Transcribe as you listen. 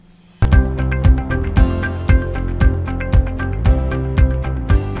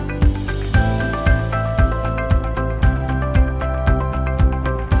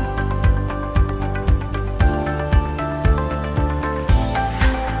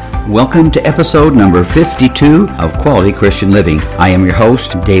Welcome to episode number 52 of Quality Christian Living. I am your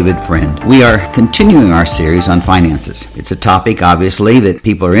host, David Friend. We are continuing our series on finances. It's a topic, obviously, that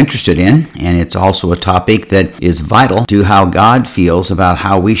people are interested in, and it's also a topic that is vital to how God feels about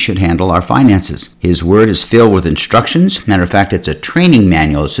how we should handle our finances. His Word is filled with instructions. Matter of fact, it's a training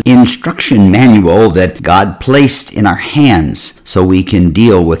manual. It's an instruction manual that God placed in our hands so we can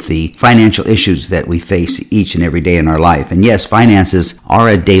deal with the financial issues that we face each and every day in our life. And yes, finances are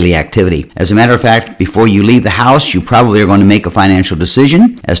a daily activity. As a matter of fact, before you leave the house, you probably are going to make a financial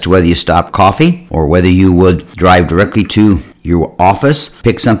decision as to whether you stop coffee or whether you would drive directly to your office,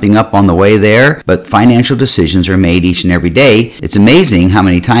 pick something up on the way there, but financial decisions are made each and every day. It's amazing how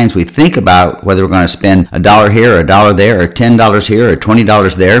many times we think about whether we're going to spend $1 here or $1 there or $10 here or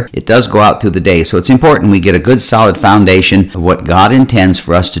 $20 there. It does go out through the day, so it's important we get a good solid foundation of what God intends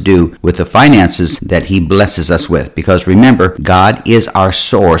for us to do with the finances that He blesses us with, because remember, God is our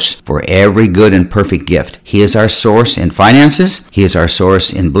source for every good and perfect gift. He is our source in finances, He is our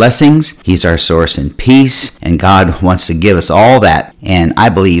source in blessings, He's our source in peace, and God wants to give us all that, and I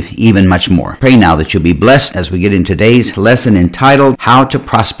believe even much more. Pray now that you'll be blessed as we get in today's lesson entitled, How to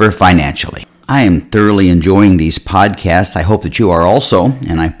Prosper Financially. I am thoroughly enjoying these podcasts. I hope that you are also,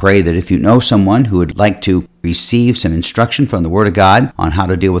 and I pray that if you know someone who would like to receive some instruction from the Word of God on how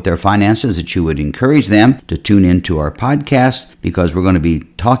to deal with their finances, that you would encourage them to tune into our podcast, because we're going to be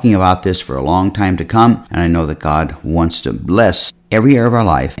talking about this for a long time to come, and I know that God wants to bless every area of our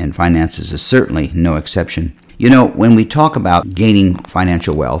life, and finances is certainly no exception. You know, when we talk about gaining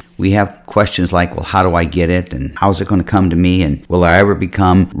financial wealth, we have questions like, well, how do I get it? And how's it going to come to me? And will I ever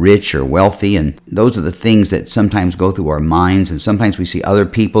become rich or wealthy? And those are the things that sometimes go through our minds. And sometimes we see other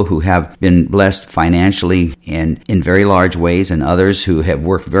people who have been blessed financially and in very large ways, and others who have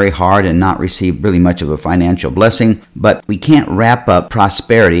worked very hard and not received really much of a financial blessing. But we can't wrap up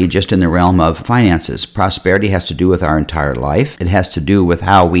prosperity just in the realm of finances. Prosperity has to do with our entire life. It has to do with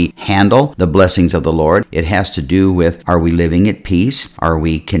how we handle the blessings of the Lord. It has to do with, are we living at peace? Are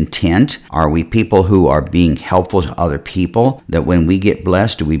we content? Are we people who are being helpful to other people? That when we get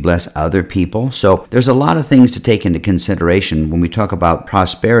blessed, do we bless other people? So there's a lot of things to take into consideration when we talk about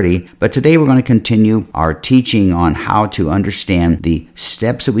prosperity. But today we're going to continue our teaching on how to understand the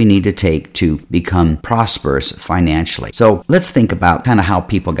steps that we need to take to become prosperous financially. So let's think about kind of how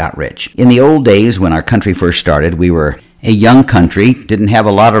people got rich. In the old days, when our country first started, we were a young country, didn't have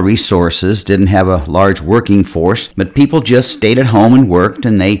a lot of resources, didn't have a large working force, but people just stayed at home and worked,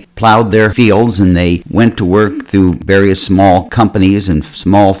 and they plowed their fields, and they went to work through various small companies and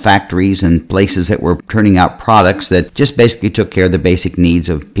small factories and places that were turning out products that just basically took care of the basic needs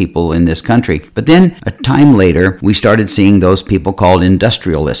of people in this country. But then a time later, we started seeing those people called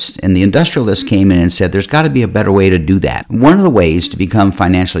industrialists, and the industrialists came in and said, there's got to be a better way to do that. One of the ways to become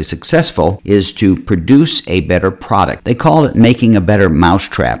financially successful is to produce a better product. They call it making a better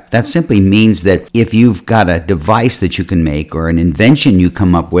mousetrap. That simply means that if you've got a device that you can make or an invention you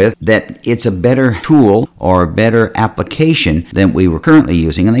come up with, that it's a better tool or a better application than we were currently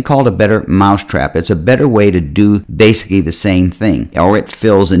using, and they call it a better mousetrap. It's a better way to do basically the same thing, or it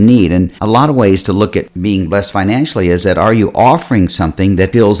fills a need. And a lot of ways to look at being blessed financially is that, are you offering something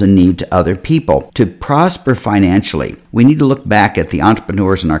that fills a need to other people? To prosper financially, we need to look back at the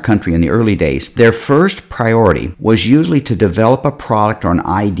entrepreneurs in our country in the early days. Their first priority was usually to develop a product or an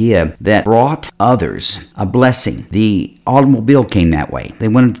idea that brought others a blessing. The automobile came that way. They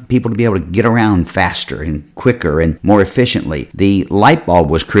wanted people to be able to get around faster and quicker and more efficiently. The light bulb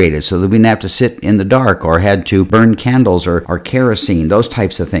was created so that we didn't have to sit in the dark or had to burn candles or kerosene, those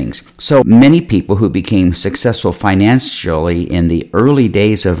types of things. So many people who became successful financially in the early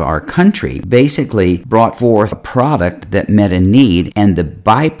days of our country basically brought forth a product that met a need, and the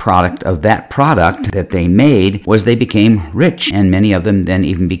byproduct of that product that they made was they became rich, and many of them then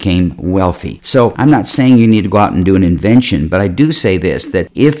even became wealthy. So I'm not saying you need to go out and do an invention, but I do say this, that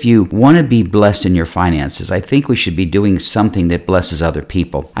if you want to be blessed in your finances, I think we should be doing something that blesses other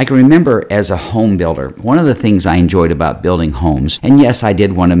people. I can remember as a home builder, one of the things I enjoyed about building homes, and yes, I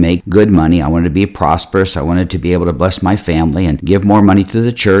did want to make good money. I wanted to be prosperous. I wanted to be able to bless my family and give more money to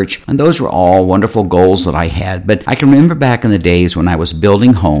the church, and those were all wonderful goals that I had. But I can remember back in the days when I was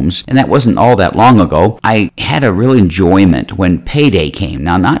building homes, and that wasn't all that long ago, I had a real enjoyment when payday came.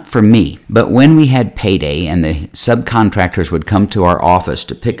 Now, not for me, but when we had payday and the subcontractors would come to our office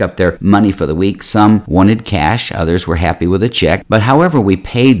to pick up their money for the week. Some wanted cash, others were happy with a check. But however we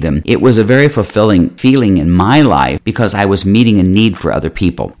paid them, it was a very fulfilling feeling in my life because I was meeting a need for other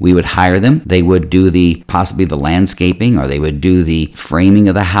people. We would hire them. They would do possibly the landscaping, or they would do the framing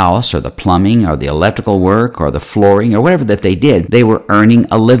of the house, or the plumbing, or the electrical work, or the flooring, or whatever that they did. They were earning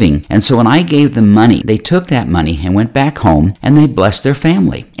a living. And so when I gave them money, they took that money and went back home and they blessed their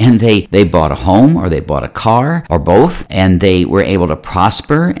family. And they bought a home, or they bought a car, or both, and they were able to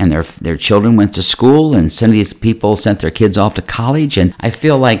prosper, and their children went to school, and some of these people sent their kids off to college. And I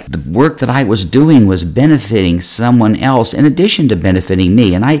feel like the work that I was doing was benefiting someone else in addition to benefiting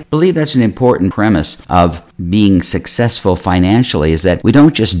me. And I believe that's an important premise of being successful financially, is that we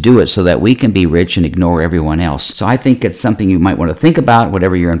don't just do it so that we can be rich and ignore everyone else. So I think it's something you might want to think about,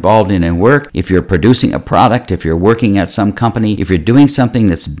 whatever you're involved in work. If you're producing a product, if you're working at some company, if you're doing something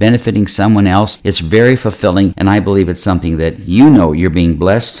that's benefiting someone else, it's very fulfilling. And I believe it's something that you know you're being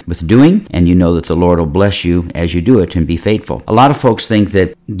blessed with doing, and you know that the Lord will bless you as you do it and be faithful. A lot of folks think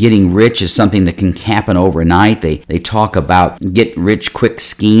that getting rich is something that can happen overnight. They talk about get rich quick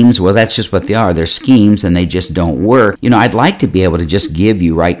schemes. Well, that's just what they are. They're schemes, and they just don't work. I'd like to be able to just give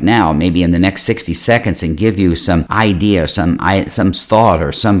you right now, maybe in the next 60 seconds, and give you some idea, some thought,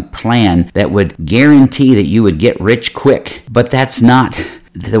 or some plan that would guarantee that you would get rich quick. But that's not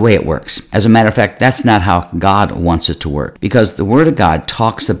the way it works. As a matter of fact, that's not how God wants it to work, because the Word of God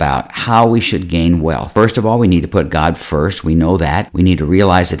talks about how we should gain wealth. First of all, we need to put God first. We know that. We need to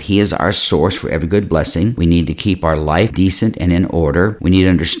realize that He is our source for every good blessing. We need to keep our life decent and in order. We need to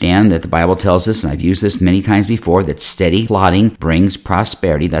understand that the Bible tells us, and I've used this many times before, that steady plodding brings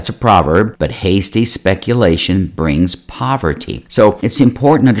prosperity. That's a proverb. But hasty speculation brings poverty. So it's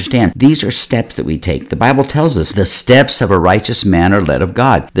important to understand these are steps that we take. The Bible tells us the steps of a righteous man are led of God.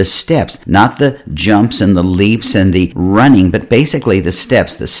 The steps, not the jumps and the leaps and the running, but basically the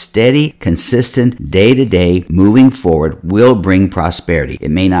steps, the steady, consistent, day-to-day moving forward will bring prosperity. It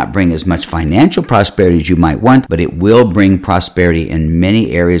may not bring as much financial prosperity as you might want, but it will bring prosperity in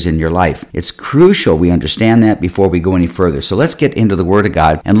many areas in your life. It's crucial we understand that before we go any further. So let's get into the Word of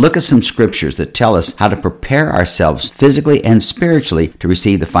God and look at some scriptures that tell us how to prepare ourselves physically and spiritually to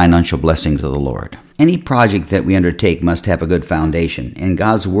receive the financial blessings of the Lord. Any project that we undertake must have a good foundation, and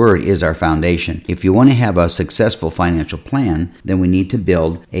God's Word is our foundation. If you want to have a successful financial plan, then we need to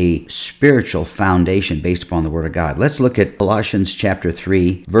build a spiritual foundation based upon the Word of God. Let's look at Colossians chapter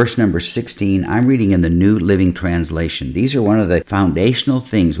 3, verse number 16. I'm reading in the New Living Translation. These are one of the foundational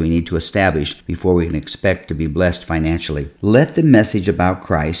things we need to establish before we can expect to be blessed financially. Let the message about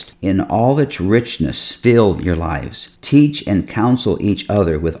Christ in all its richness fill your lives. Teach and counsel each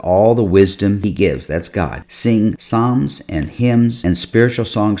other with all the wisdom He gives. That's God. Sing psalms and hymns and spiritual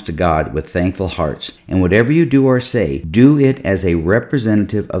songs to God with thankful hearts. And whatever you do or say, do it as a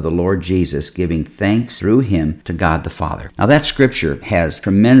representative of the Lord Jesus, giving thanks through Him to God the Father. Now that scripture has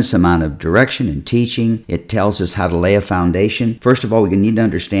tremendous amount of direction and teaching. It tells us how to lay a foundation. First of all, we need to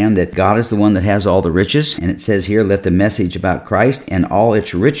understand that God is the one that has all the riches. And it says here, let the message about Christ and all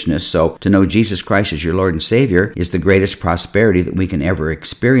its richness. So to know Jesus Christ as your Lord and Savior is the greatest prosperity that we can ever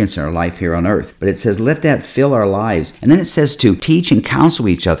experience in our life here on earth. But it says, let that fill our lives. And then it says to teach and counsel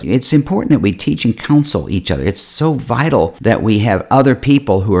each other. It's important that we teach and counsel each other. It's so vital that we have other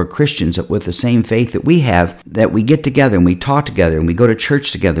people who are Christians with the same faith that we have, that we get together and we talk together and we go to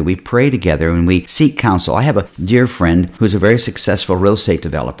church together, we pray together and we seek counsel. I have a dear friend who's a very successful real estate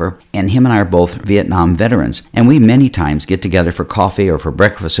developer, and him and I are both Vietnam veterans. And we many times get together for coffee or for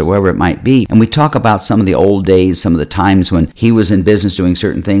breakfast or wherever it might be, and we talk about some of the old days, some of the times when he was in business doing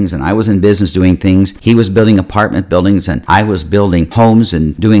certain things and I was in business doing things. He was building apartment buildings and I was building homes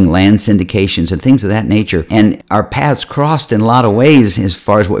and doing land syndications and things of that nature. And our paths crossed in a lot of ways as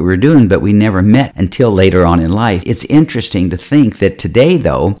far as what we were doing, but we never met until later on in life. It's interesting to think that today,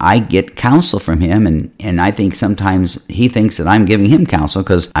 though, I get counsel from him, and I think sometimes he thinks that I'm giving him counsel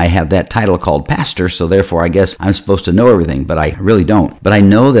because I have that title called pastor, so therefore I guess I'm supposed to know everything, but I really don't. But I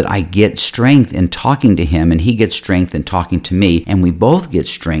know that I get strength in talking to him, and he gets strength in talking to me, and we both get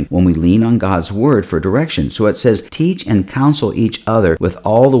strength when we lean on God's Word for direction. So it says, teach and counsel each other with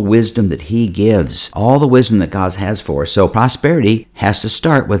all the wisdom that He gives, all the wisdom that God has for us. So prosperity has to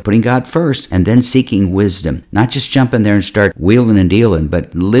start with putting God first and then seeking wisdom. Not just jump in there and start wheeling and dealing,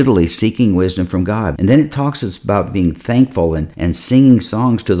 but literally seeking wisdom from God. And then it talks about being thankful and singing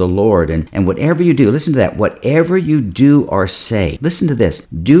songs to the Lord. And whatever you do, listen to that, whatever you do or say, listen to this,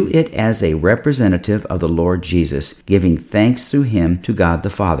 do it as a representative of the Lord Jesus, giving thanks through Him to God the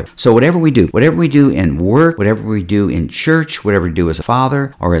Father. So whatever we do, Whatever we do in work, whatever we do in church, whatever we do as a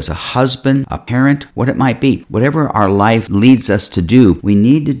father or as a husband, a parent, what it might be, whatever our life leads us to do, we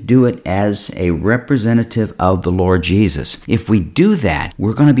need to do it as a representative of the Lord Jesus. If we do that,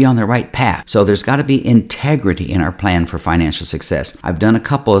 we're going to be on the right path. So there's got to be integrity in our plan for financial success. I've done a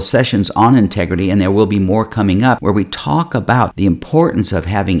couple of sessions on integrity, and there will be more coming up where we talk about the importance of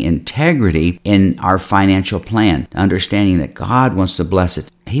having integrity in our financial plan, understanding that God wants to bless it.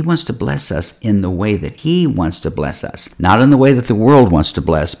 He wants to bless us in the way that He wants to bless us. Not in the way that the world wants to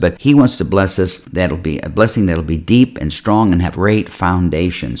bless, but He wants to bless us. That'll be a blessing that'll be deep and strong and have great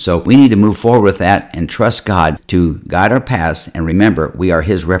foundation. So we need to move forward with that and trust God to guide our paths. And remember, we are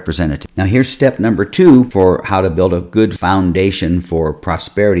His representative. Now here's step number 2 for how to build a good foundation for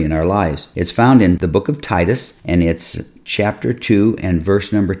prosperity in our lives. It's found in the book of Titus, and it's chapter 2 and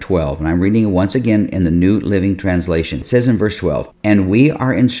verse number 12. And I'm reading it once again in the New Living Translation. It says in verse 12, "And we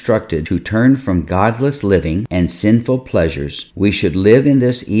are instructed to turn from godless living and sinful pleasures. We should live in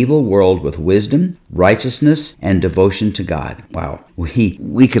this evil world with wisdom, righteousness, and devotion to God." Wow.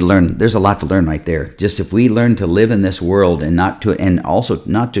 We could learn. There's a lot to learn right there. Just if we learn to live in this world and also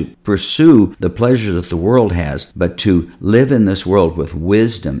not to pursue the pleasures that the world has, but to live in this world with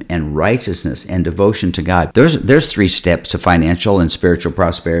wisdom and righteousness and devotion to God. There's 3 steps to financial and spiritual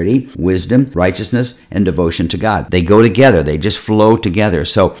prosperity: wisdom, righteousness, and devotion to God. They go together. They just flow together.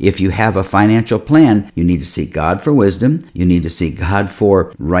 So if you have a financial plan, you need to seek God for wisdom. You need to seek God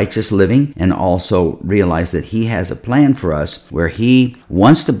for righteous living, and also realize that He has a plan for us where He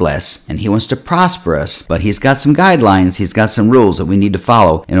wants to bless and He wants to prosper us, but He's got some guidelines, He's got some rules that we need to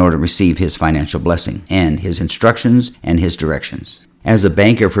follow in order to receive His financial blessing and His instructions and His directions. As a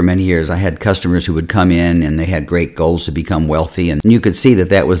banker for many years, I had customers who would come in and they had great goals to become wealthy, and you could see that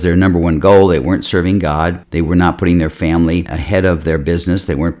that was their number one goal. They weren't serving God. They were not putting their family ahead of their business.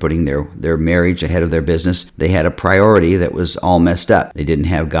 They weren't putting their marriage ahead of their business. They had a priority that was all messed up. They didn't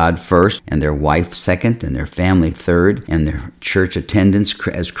have God first, and their wife second, and their family third, and their church attendance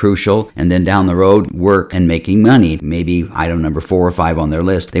as crucial, and then down the road, work and making money. Maybe item number 4 or 5 on their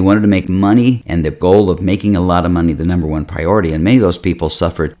list. They wanted to make money, and the goal of making a lot of money, the number one priority, and many of those people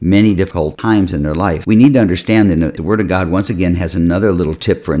suffered many difficult times in their life. We need to understand that the Word of God once again has another little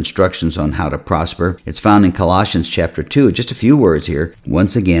tip for instructions on how to prosper. It's found in Colossians chapter 2. Just a few words here.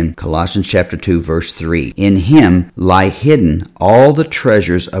 Once again, Colossians chapter 2 verse 3. "In Him lie hidden all the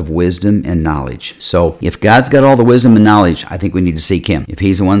treasures of wisdom and knowledge." So if God's got all the wisdom and knowledge, I think we need to seek Him. If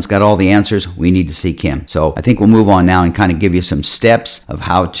He's the one that's got all the answers, we need to seek Him. So I think we'll move on now and kind of give you some steps of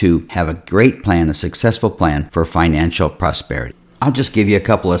how to have a great plan, a successful plan for financial prosperity. I'll just give you a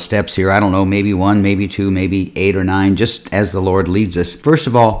couple of steps here. I don't know, maybe 1, maybe 2, maybe 8 or 9, just as the Lord leads us. First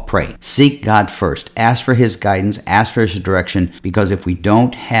of all, pray. Seek God first. Ask for His guidance. Ask for His direction, because if we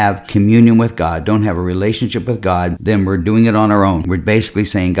don't have communion with God, don't have a relationship with God, then we're doing it on our own. We're basically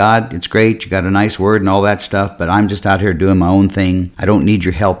saying, "God, it's great. You got a nice word and all that stuff, but I'm just out here doing my own thing. I don't need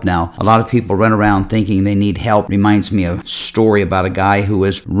your help now." A lot of people run around thinking they need help. Reminds me of a story about a guy who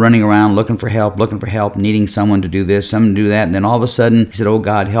was running around looking for help, needing someone to do this, someone to do that, and then all of a sudden he said, "Oh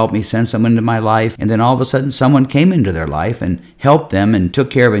God, help me, send someone into my life." And then all of a sudden someone came into their life and helped them and took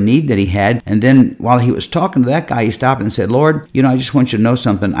care of a need that he had. And then while he was talking to that guy, he stopped and said, "Lord, I just want you to know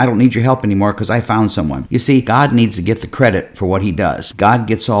something. I don't need your help anymore because I found someone." You see, God needs to get the credit for what He does. God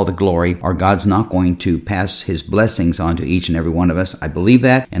gets all the glory, or God's not going to pass His blessings on to each and every one of us. I believe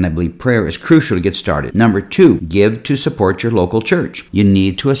that, and I believe prayer is crucial to get started. Number 2, give to support your local church. You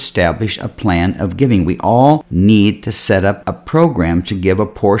need to establish a plan of giving. We all need to set up a program to give a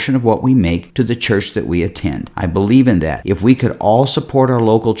portion of what we make to the church that we attend. I believe in that. If we could all support our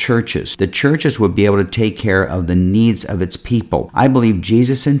local churches, the churches would be able to take care of the needs of its people. I believe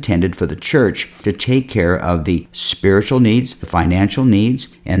Jesus intended for the church to take care of the spiritual needs, the financial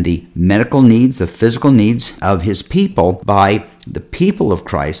needs, and the medical needs, the physical needs of His people by the people of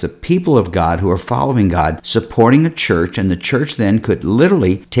Christ, the people of God who are following God, supporting a church, and the church then could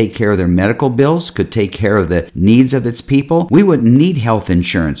literally take care of their medical bills, could take care of the needs of its people. We wouldn't need health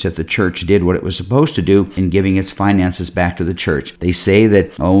insurance if the church did what it was supposed to do in giving its finances back to the church. They say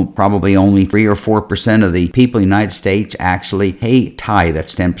that probably only 3 or 4% of the people in the United States actually pay tithe.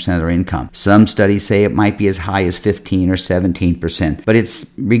 That's 10% of their income. Some studies say it might be as high as 15 or 17%. But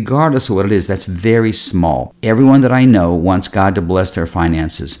it's, regardless of what it is, that's very small. Everyone that I know wants God to bless their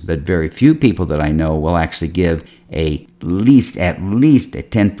finances, but very few people that I know will actually give at least a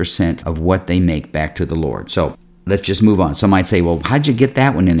 10% of what they make back to the Lord. So let's just move on. Some might say, well, how'd you get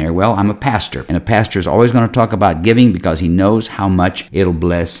that one in there? Well, I'm a pastor, and a pastor is always going to talk about giving because he knows how much it'll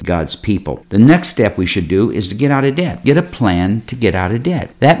bless God's people. The next step we should do is to get out of debt. Get a plan to get out of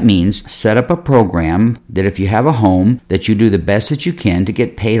debt. That means set up a program that if you have a home, that you do the best that you can to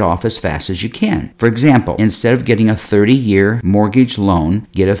get paid off as fast as you can. For example, instead of getting a 30-year mortgage loan,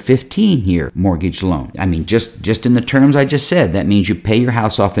 get a 15-year mortgage loan. I mean, just in the terms I just said, that means you pay your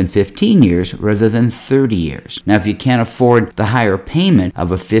house off in 15 years rather than 30 years. Now, if you can't afford the higher payment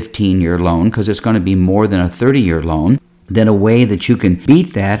of a 15-year loan because it's going to be more than a 30-year loan, then a way that you can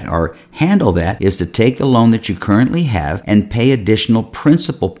beat that or handle that is to take the loan that you currently have and pay additional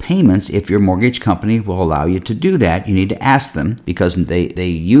principal payments if your mortgage company will allow you to do that. You need to ask them because they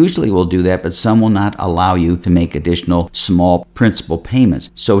usually will do that, but some will not allow you to make additional small principal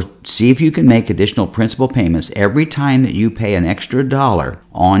payments. So see if you can make additional principal payments every time that you pay an extra dollar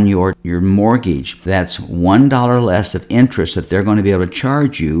on your mortgage. That's $1 less of interest that they're going to be able to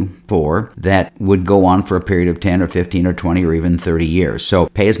charge you for that would go on for a period of 10 or 15 or 20 or even 30 years. So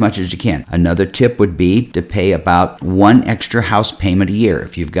pay as much as you can. Another tip would be to pay about one extra house payment a year.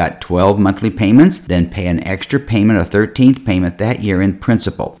 If you've got 12 monthly payments, then pay an extra payment, a 13th payment that year in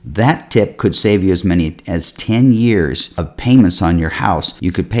principal. That tip could save you as many as 10 years of payments on your house.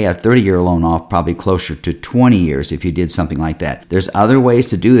 You could pay a 30-year loan off probably closer to 20 years if you did something like that. There's other ways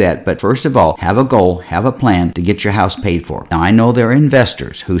to do that, but first of all, have a goal, have a plan to get your house paid for. Now, I know there are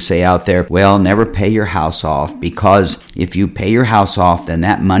investors who say out there, well, never pay your house off because if you pay your house off, then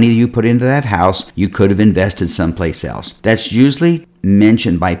that money you put into that house, you could have invested someplace else. That's usually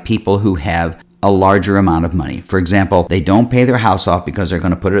mentioned by people who have a larger amount of money. For example, they don't pay their house off because they're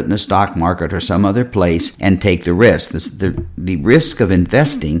going to put it in the stock market or some other place and take the risk. The risk of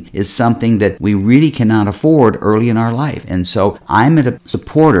investing is something that we really cannot afford early in our life. And so I'm a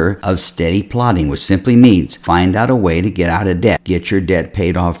supporter of steady plotting, which simply means find out a way to get out of debt. Get your debt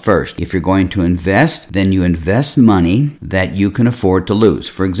paid off first. If you're going to invest, then you invest money that you can afford to lose.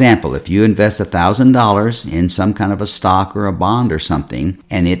 For example, if you invest $1,000 in some kind of a stock or a bond or something,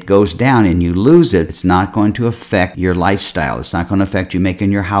 and it goes down and you lose it, it's not going to affect your lifestyle. It's not going to affect you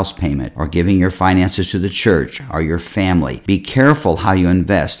making your house payment or giving your finances to the church or your family. Be careful how you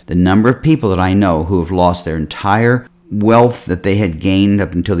invest. The number of people that I know who have lost their entire wealth that they had gained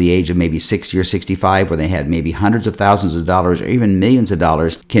up until the age of maybe 60 or 65, where they had maybe hundreds of thousands of dollars or even millions of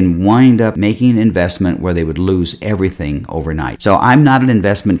dollars, can wind up making an investment where they would lose everything overnight. So I'm not an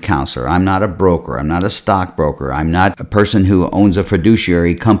investment counselor. I'm not a broker. I'm not a stockbroker. I'm not a person who owns a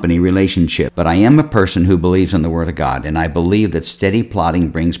fiduciary company relationship. But I am a person who believes in the Word of God, and I believe that steady plotting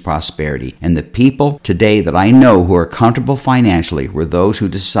brings prosperity. And the people today that I know who are comfortable financially were those who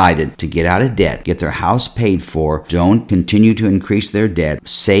decided to get out of debt, get their house paid for, don't continue to increase their debt,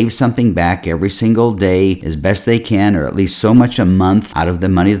 save something back every single day as best they can, or at least so much a month out of the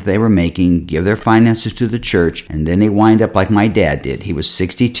money that they were making, give their finances to the church, and then they wind up like my dad did. He was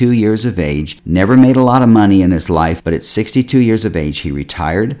 62 years of age, never made a lot of money in his life, but at 62 years of age, he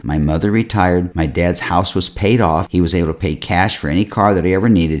retired. My mother retired. My dad's house was paid off. He was able to pay cash for any car that he ever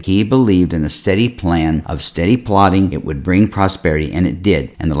needed. He believed in a steady plan of steady plotting. It would bring prosperity, and it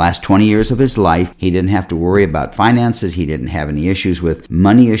did. In the last 20 years of his life, he didn't have to worry about finances. He didn't have any issues with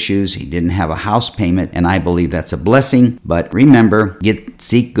money issues. He didn't have a house payment, and I believe that's a blessing. But remember,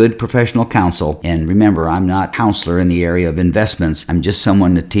 seek good professional counsel. And remember, I'm not a counselor in the area of investments. I'm just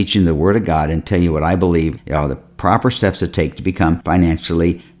someone to teach you the Word of God and tell you what I believe are the proper steps to take to become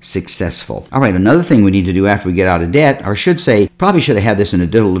financially successful. All right, another thing we need to do after we get out of debt, or should say, probably should have had this in a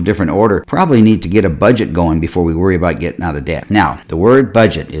little different order, probably need to get a budget going before we worry about getting out of debt. Now, the word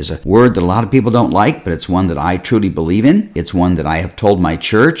budget is a word that a lot of people don't like, but it's one that I truly believe in. It's one that I have told my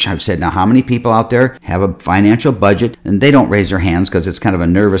church. I've said, now how many people out there have a financial budget? And they don't raise their hands because it's kind of a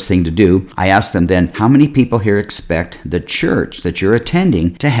nervous thing to do. I ask them then, how many people here expect the church that you're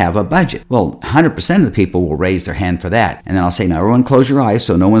attending to have a budget? Well, 100% of the people will raise their hand for that. And then I'll say, now everyone close your eyes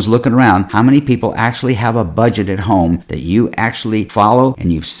so no one's looking around. How many people actually have a budget at home that you actually follow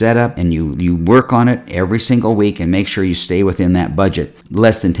and you've set up and you work on it every single week and make sure you stay within that budget?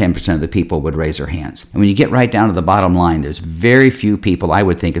 Less than 10% of the people would raise their hands. And when you get right down to the bottom line, there's very few people, I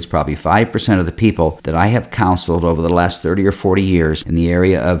would think it's probably 5% of the people that I have counseled over the last 30 or 40 years in the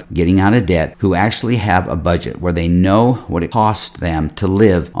area of getting out of debt who actually have a budget where they know what it costs them to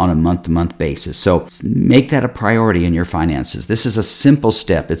live on a month-to-month basis. So make that a priority in your finances. This is a simple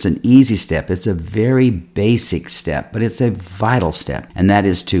step. It's an easy step. It's a very basic step, but it's a vital step. And that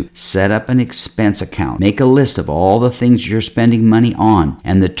is to set up an expense account. Make a list of all the things you're spending money on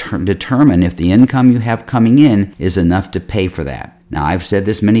and determine if the income you have coming in is enough to pay for that. Now, I've said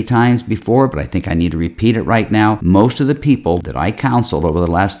this many times before, but I think I need to repeat it right now. Most of the people that I counseled over the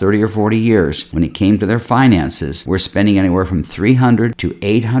last 30 or 40 years, when it came to their finances, were spending anywhere from $300 to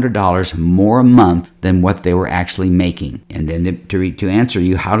 $800 more a month than what they were actually making. And then to answer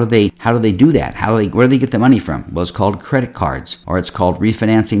you, how do they do that? Where do they get the money from? Well, it's called credit cards, or it's called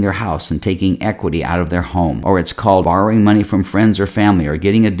refinancing their house and taking equity out of their home, or it's called borrowing money from friends or family, or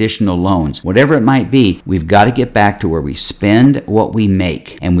getting additional loans. Whatever it might be, we've got to get back to where we spend what we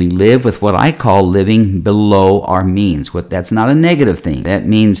make, and we live with what I call living below our means. That's not a negative thing. That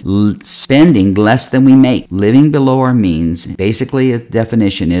means spending less than we make. Living below our means, basically, its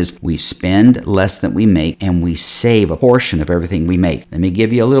definition is we spend less than we make, and we save a portion of everything we make. Let me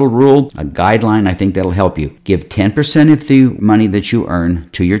give you a little rule, a guideline. I think that'll help you. Give 10% of the money that you earn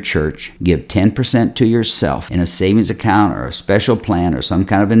to your church. Give 10% to yourself in a savings account or a special plan or some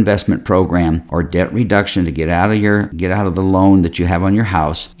kind of investment program or debt reduction to get out of the loan that you have on your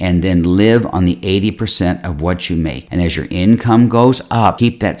house, and then live on the 80% of what you make. And as your income goes up,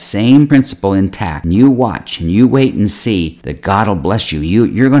 keep that same principle intact. And you watch and you wait and see that God will bless you.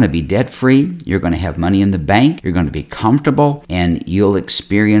 You're going to be debt free. You're going to have money in the bank, you're going to be comfortable, and you'll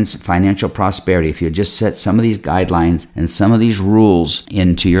experience financial prosperity if you just set some of these guidelines and some of these rules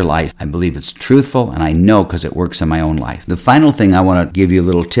into your life. I believe it's truthful, and I know because it works in my own life. The final thing I want to give you a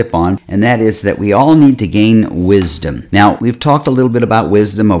little tip on, and that is that we all need to gain wisdom. Now, we've talked a little bit about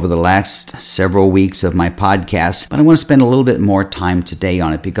wisdom over the last several weeks of my podcast, but I want to spend a little bit more time today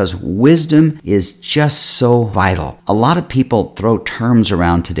on it because wisdom is just so vital. A lot of people throw terms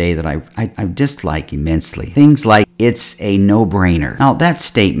around today that I dislike immensely. Things like, it's a no-brainer. Now, that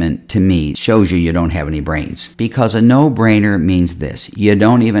statement to me shows you don't have any brains, because a no-brainer means this: you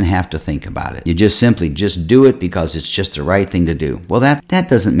don't even have to think about it. You just simply do it because it's just the right thing to do. Well, that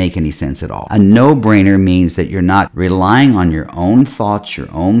doesn't make any sense at all. A no-brainer means that you're not relying on your own thoughts,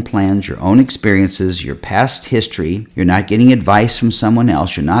 your own plans, your own experiences, your past history. You're not getting advice from someone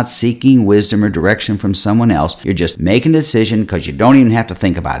else. You're not seeking wisdom or direction from someone else. You're just making a decision because you don't even have to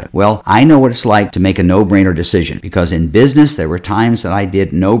think about it. Well, I know what it's like to make a no-brainer decision, because in business there were times that I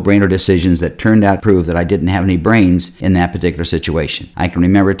did no-brainer decisions that turned out to prove that I didn't have any brains in that particular situation. I can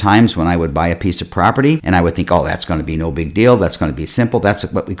remember times when I would buy a piece of property and I would think, oh, that's going to be no big deal, that's going to be simple.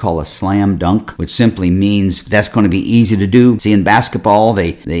 That's what we call a slam dunk, which simply means that's going to be easy to do. See, in basketball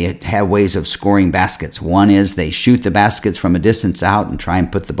they have ways of scoring baskets. One is they shoot the baskets from a distance out and try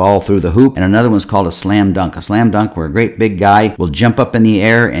and put the ball through the hoop, and another one's called a slam dunk. A slam dunk where a great big guy will jump up in the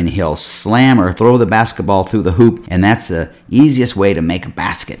air and he'll slam or throw the basketball through the hoop, and that's the easiest way to make a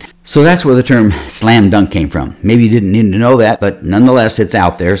basket. So that's where the term slam dunk came from. Maybe you didn't need to know that, but nonetheless, it's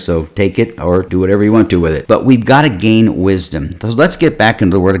out there, so take it or do whatever you want to with it. But we've got to gain wisdom. So let's get back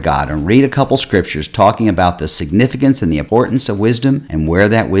into the Word of God and read a couple scriptures talking about the significance and the importance of wisdom and where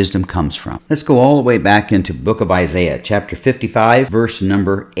that wisdom comes from. Let's go all the way back into the book of Isaiah, chapter 55, verse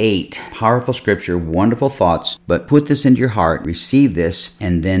number 8. Powerful scripture, wonderful thoughts, but put this into your heart, receive this,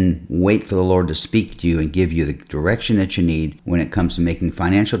 and then wait for the Lord to speak to you and give you the direction that you need when it comes to making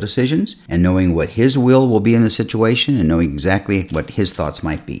financial decisions and knowing what His will be in the situation and knowing exactly what His thoughts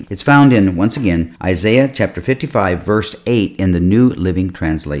might be. It's found in, once again, Isaiah chapter 55, verse 8 in the New Living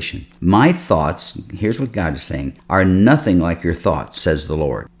Translation. My thoughts, here's what God is saying, are nothing like your thoughts, says the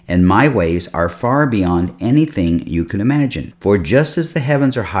Lord. And my ways are far beyond anything you can imagine. For just as the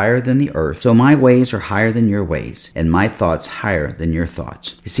heavens are higher than the earth, so my ways are higher than your ways, and my thoughts higher than your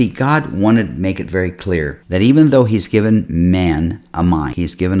thoughts. You see, God wanted to make it very clear that even though He's given man a mind,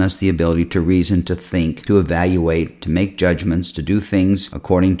 He's given us the ability to reason, to think, to evaluate, to make judgments, to do things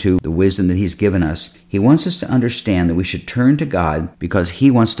according to the wisdom that He's given us. He wants us to understand that we should turn to God because He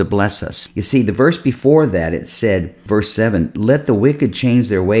wants to bless us. You see, the verse before that, it said, verse 7, let the wicked change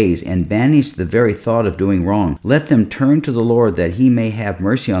their ways and banish the very thought of doing wrong. Let them turn to the Lord that He may have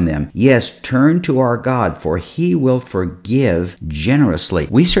mercy on them. Yes, turn to our God, for He will forgive generously.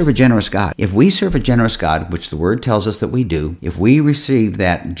 We serve a generous God. If we serve a generous God, which the Word tells us that we do, if we receive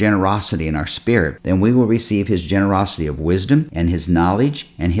that generosity in our spirit, then we will receive His generosity of wisdom and His knowledge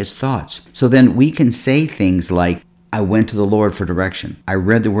and His thoughts. So then we can say things like, I went to the Lord for direction. I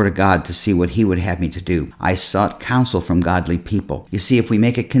read the Word of God to see what He would have me to do. I sought counsel from godly people. You see, if we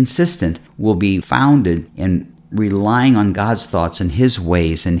make it consistent, we'll be founded in relying on God's thoughts and His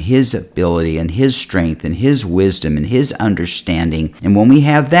ways and His ability and His strength and His wisdom and His understanding. And when we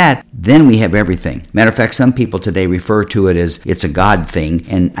have that, then we have everything. Matter of fact, some people today refer to it as it's a God thing,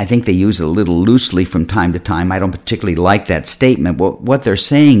 and I think they use it a little loosely from time to time. I don't particularly like that statement. What they're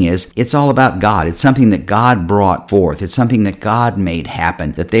saying is it's all about God. It's something that God brought forth. It's something that God made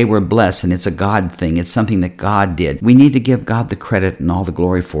happen, that they were blessed, and it's a God thing. It's something that God did. We need to give God the credit and all the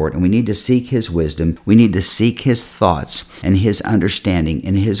glory for it, and we need to seek His wisdom. We need to seek His thoughts and His understanding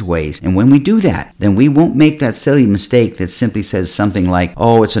and His ways. And when we do that, then we won't make that silly mistake that simply says something like,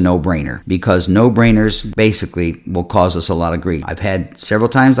 oh, it's a no-brainer, because no-brainers basically will cause us a lot of grief. I've had several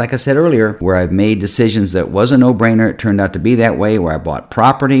times, like I said earlier, where I've made decisions that was a no-brainer. It turned out to be that way, where I bought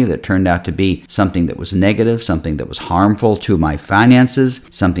property that turned out to be something that was negative, something that was harmful to my finances,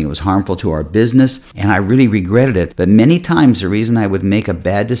 something that was harmful to our business, and I really regretted it. But many times the reason I would make a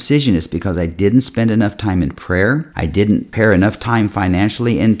bad decision is because I didn't spend enough time in prayer. I didn't pair enough time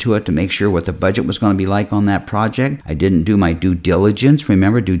financially into it to make sure what the budget was going to be like on that project. I didn't do my due diligence.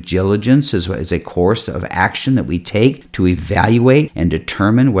 Remember, due diligence is a course of action that we take to evaluate and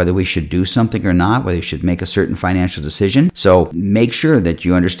determine whether we should do something or not, whether we should make a certain financial decision. So make sure that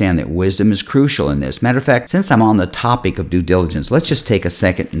you understand that wisdom is crucial in this. Matter of fact, since I'm on the topic of due diligence, let's just take a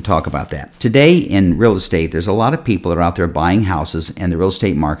second and talk about that. Today in real estate, there's a lot of people that are out there buying houses, and the real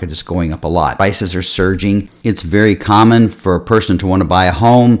estate market is going up a lot. Prices are surging. It's very common for a person to want to buy a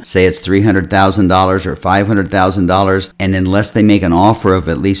home, say it's $300,000 or $500,000, and unless they make an offer of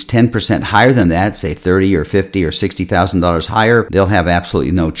at least 10% higher than that, say $30,000 or $50,000 or $60,000 higher, they'll have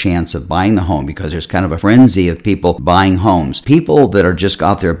absolutely no chance of buying the home, because there's kind of a frenzy of people buying homes. People that are just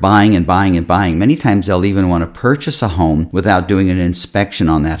out there buying and buying and buying, many times they'll even want to purchase a home without doing an inspection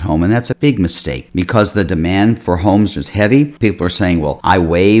on that home, and that's a big mistake. Because the demand for homes is heavy, people are saying, well, I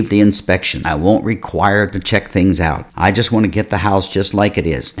waive the inspection. I won't require to check things out. I just want to get the house just like it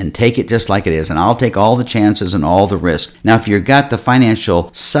is and take it just like it is, and I'll take all the chances and all the risks. Now, if you've got the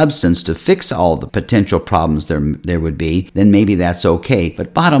financial substance to fix all the potential problems there would be, then maybe that's okay.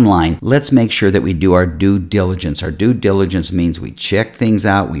 But bottom line, let's make sure that we do our due diligence. Our due diligence means we check things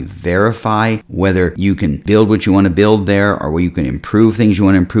out, we verify whether you can build what you want to build there, or whether you can improve things you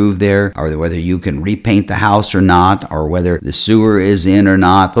want to improve there, or whether you can repaint the house or not, or whether the sewer is in or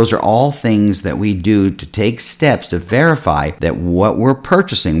not. Those are all things that we do to take steps to verify that what we're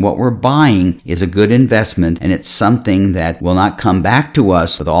purchasing, what we're buying, is a good investment, and it's something that will not come back to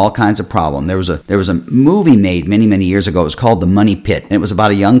us with all kinds of problems. There was a movie made many years ago. It was called The Money Pit, and it was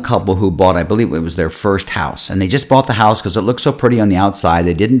about a young couple who bought, I believe it was their first house, and they just bought the house because it looked so pretty on the outside.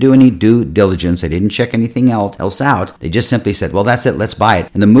 They didn't do any due diligence. They didn't check anything else out. They just simply said, well, that's it, let's buy it.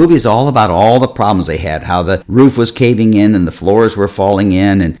 And the movie is all about all the problems they had, how the roof was caving in and the floors were falling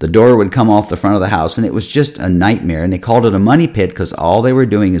in and the door would come off the front of the house, and it was just a nightmare. And they called it a money pit because all they were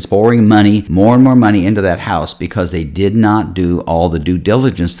doing is pouring money, more and more money into that house, because they did not do all the due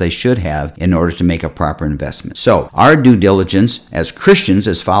diligence they should have in order to make a proper investment. So our due diligence as Christians,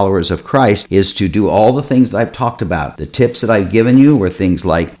 as followers of Christ, is to do all the things that I've talked about. The tips that I've given you were things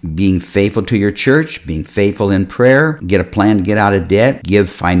like being faithful to your church, being faithful in prayer, get a plan to get out of debt, give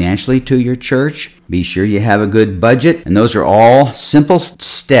financially to your church, be sure you have a good budget. And those are all simple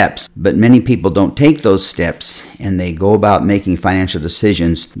steps, but many people don't take those steps, and they go about making financial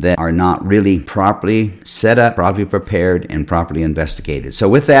decisions that are not really properly set up, properly prepared, and properly investigated. So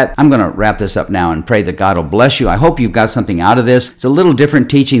with that, I'm going to wrap this up now and pray that God will bless you. I hope you've got something out of this. It's a little different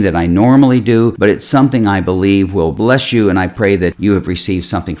teaching than I normally do, but it's something I believe will bless you, and I pray that you have received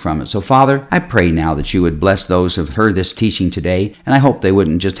something from it. So Father, I pray now that you would bless those who have heard this teaching today, and I hope they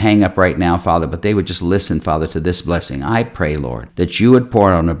wouldn't just hang up right now, Father, but they would just listen, Father, to this blessing. I pray, Lord, that you would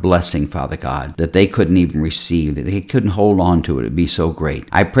pour out a blessing, Father God, that they couldn't even receive, that they couldn't hold on to it. It would be so great.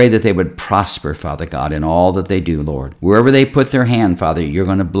 I pray that they would prosper, Father God, in all that they do, Lord. Wherever they put their hand, Father, you're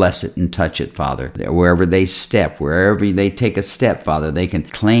going to bless it and touch it, Father. Wherever they step, wherever they take a step, Father, they can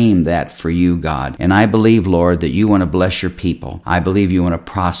claim that for you, God. And I believe, Lord, that you want to bless your people. I believe you want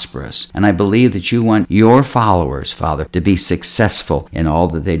to prosper us. And I believe that you want your followers, Father, to be successful in all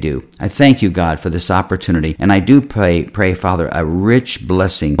that they do. I thank you, God, for this opportunity. And I do pray, Father, a rich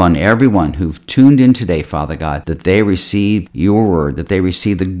blessing on everyone who've tuned in today, Father God, that they receive your word, that they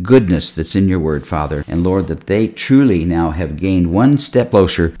receive the goodness that's in your word, Father. And Lord, that they truly now have gained one step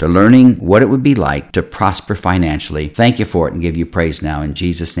closer to learning what it would be like to prosper financially. Thank you for it and give you praise now. In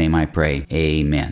Jesus' name I pray. Amen.